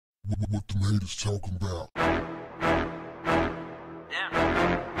What the haters talking about?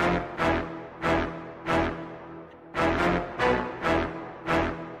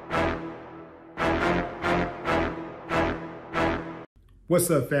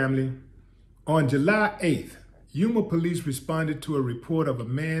 What's up, family? On July 8th, Yuma police responded to a report of a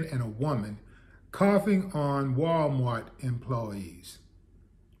man and a woman coughing on Walmart employees.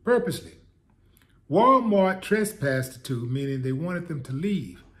 Purposely. Walmart trespassed the two, meaning they wanted them to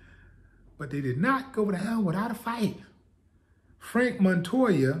leave, but they did not go down without a fight. Frank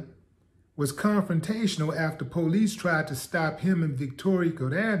Montoya was confrontational after police tried to stop him and Victoria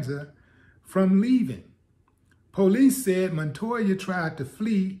Carranza from leaving. Police said Montoya tried to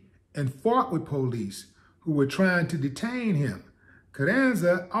flee and fought with police who were trying to detain him.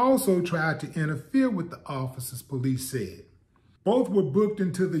 Carranza also tried to interfere with the officers, police said. Both were booked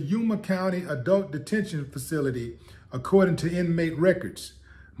into the Yuma County Adult Detention Facility, according to inmate records.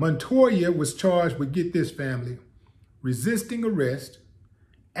 Montoya was charged with, get this, family, resisting arrest,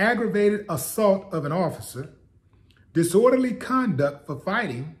 aggravated assault of an officer, disorderly conduct for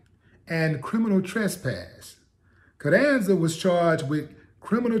fighting, and criminal trespass. Carranza was charged with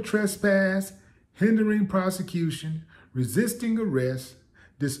criminal trespass, hindering prosecution, resisting arrest,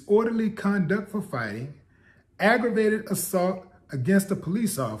 disorderly conduct for fighting, aggravated assault against a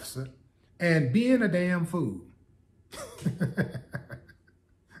police officer, and being a damn fool.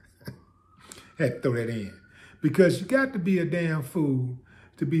 Had to throw that in. Because you got to be a damn fool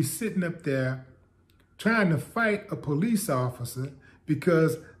to be sitting up there trying to fight a police officer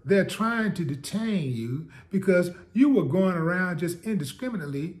because they're trying to detain you because you were going around just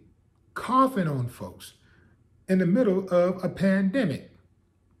indiscriminately coughing on folks in the middle of a pandemic.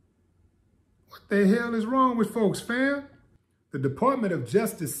 What the hell is wrong with folks, fam? The Department of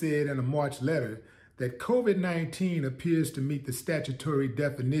Justice said in a March letter that COVID-19 appears to meet the statutory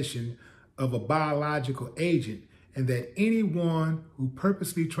definition of a biological agent and that anyone who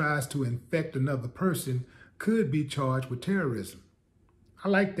purposely tries to infect another person could be charged with terrorism. I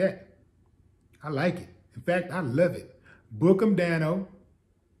like that. I like it. In fact, I love it. Book 'em, Dano.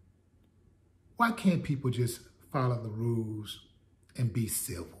 Why can't people just follow the rules and be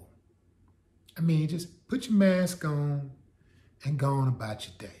civil? I mean, just put your mask on and go on about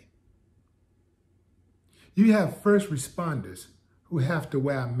your day. You have first responders who have to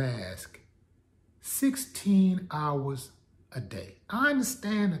wear a mask 16 hours a day. I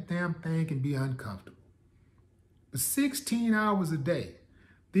understand the damn thing can be uncomfortable, but 16 hours a day,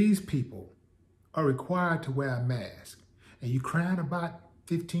 these people are required to wear a mask. And you crying about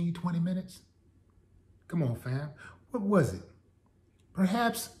 15, 20 minutes? Come on, fam. What was it?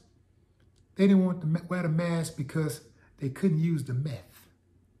 Perhaps they didn't want to wear the mask because they couldn't use the meth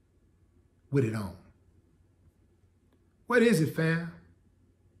with it on. What is it, fam?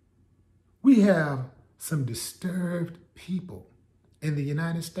 We have some disturbed people in the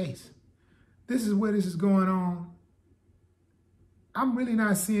United States. This is where this is going on. I'm really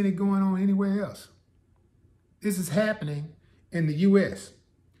not seeing it going on anywhere else. This is happening in the U.S.,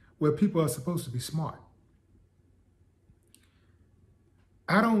 where people are supposed to be smart.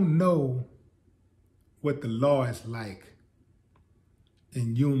 I don't know what the law is like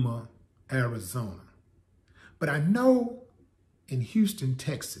in Yuma, Arizona, but I know in Houston,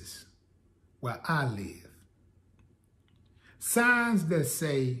 Texas, where I live, signs that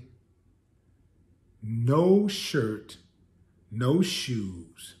say no shirt, no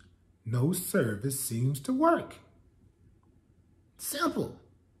shoes, no service seems to work. Simple.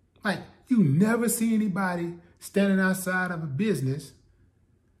 Like, you never see anybody standing outside of a business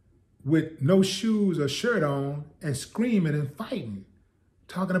with no shoes or shirt on and screaming and fighting,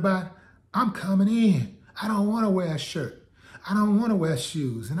 talking about, I'm coming in. I don't want to wear a shirt. I don't want to wear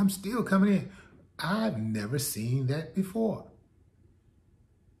shoes, and I'm still coming in. I've never seen that before.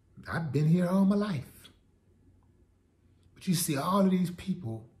 I've been here all my life. But you see all of these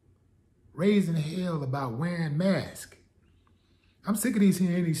people raising hell about wearing masks. I'm sick of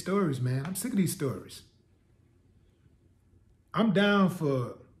hearing these stories, man. I'm sick of these stories. I'm down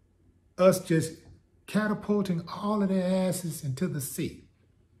for us just catapulting all of their asses into the sea.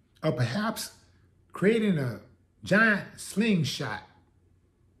 Or perhaps creating a giant slingshot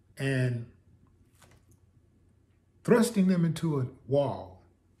and thrusting them into a wall,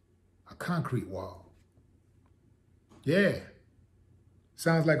 a concrete wall. Yeah,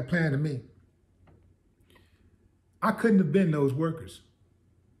 sounds like a plan to me. I couldn't have been those workers.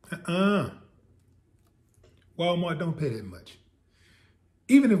 Walmart don't pay that much.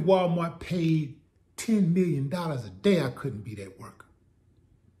 Even if Walmart paid $10 million a day, I couldn't be that worker.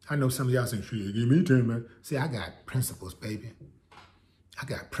 I know some of y'all saying, shit, give me 10 million. See, I got principles, baby. I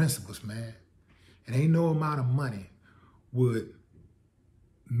got principles, man. And ain't no amount of money would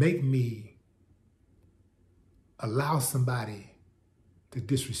make me allow somebody to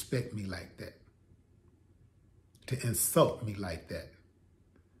disrespect me like that, to insult me like that.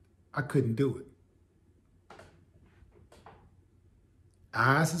 I couldn't do it.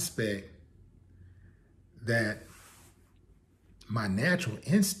 I suspect that my natural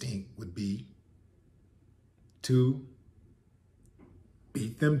instinct would be to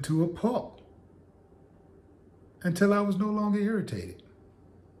beat them to a pulp until I was no longer irritated.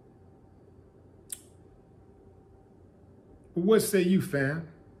 But what say you, fam?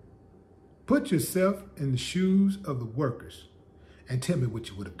 Put yourself in the shoes of the workers and tell me what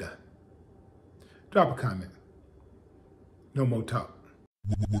you would have done. Drop a comment. No more talk.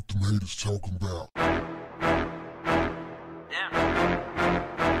 What the haters talking about? Yeah.